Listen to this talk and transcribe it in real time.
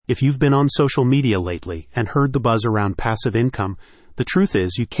If you've been on social media lately and heard the buzz around passive income, the truth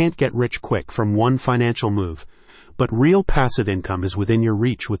is you can't get rich quick from one financial move. But real passive income is within your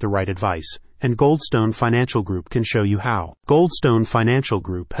reach with the right advice, and Goldstone Financial Group can show you how. Goldstone Financial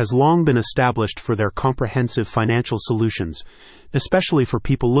Group has long been established for their comprehensive financial solutions, especially for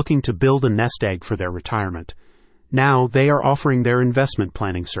people looking to build a nest egg for their retirement. Now they are offering their investment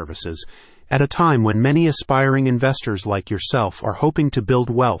planning services at a time when many aspiring investors like yourself are hoping to build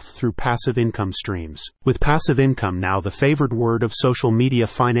wealth through passive income streams. With passive income now the favored word of social media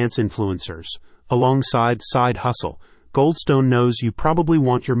finance influencers, alongside side hustle, Goldstone knows you probably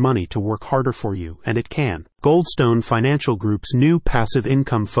want your money to work harder for you, and it can. Goldstone Financial Group's new passive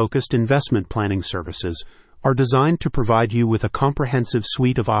income-focused investment planning services are designed to provide you with a comprehensive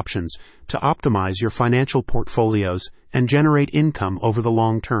suite of options to optimize your financial portfolios and generate income over the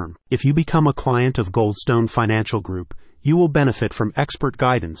long term. If you become a client of Goldstone Financial Group, you will benefit from expert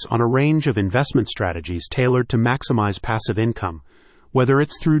guidance on a range of investment strategies tailored to maximize passive income. Whether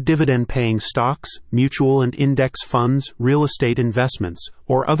it's through dividend-paying stocks, mutual and index funds, real estate investments,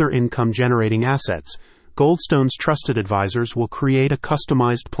 or other income-generating assets, Goldstone's trusted advisors will create a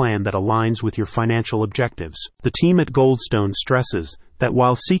customized plan that aligns with your financial objectives. The team at Goldstone stresses that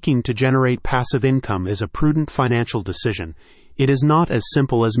while seeking to generate passive income is a prudent financial decision, it is not as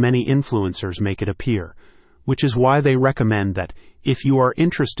simple as many influencers make it appear, which is why they recommend that if you are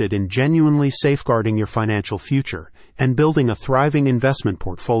interested in genuinely safeguarding your financial future and building a thriving investment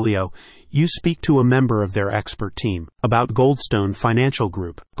portfolio, you speak to a member of their expert team. About Goldstone Financial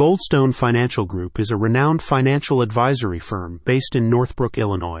Group. Goldstone Financial Group is a renowned financial advisory firm based in Northbrook,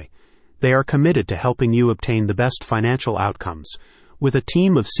 Illinois. They are committed to helping you obtain the best financial outcomes. With a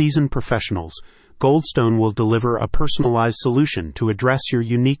team of seasoned professionals, Goldstone will deliver a personalized solution to address your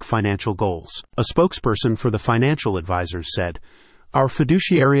unique financial goals. A spokesperson for the financial advisors said, "Our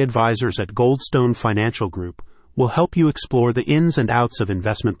fiduciary advisors at Goldstone Financial Group will help you explore the ins and outs of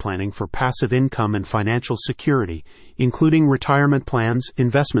investment planning for passive income and financial security, including retirement plans,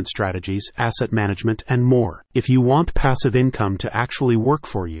 investment strategies, asset management, and more." If you want passive income to actually work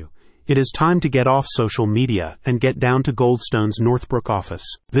for you, it is time to get off social media and get down to Goldstone's Northbrook office.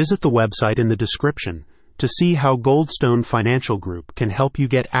 Visit the website in the description to see how Goldstone Financial Group can help you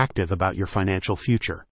get active about your financial future.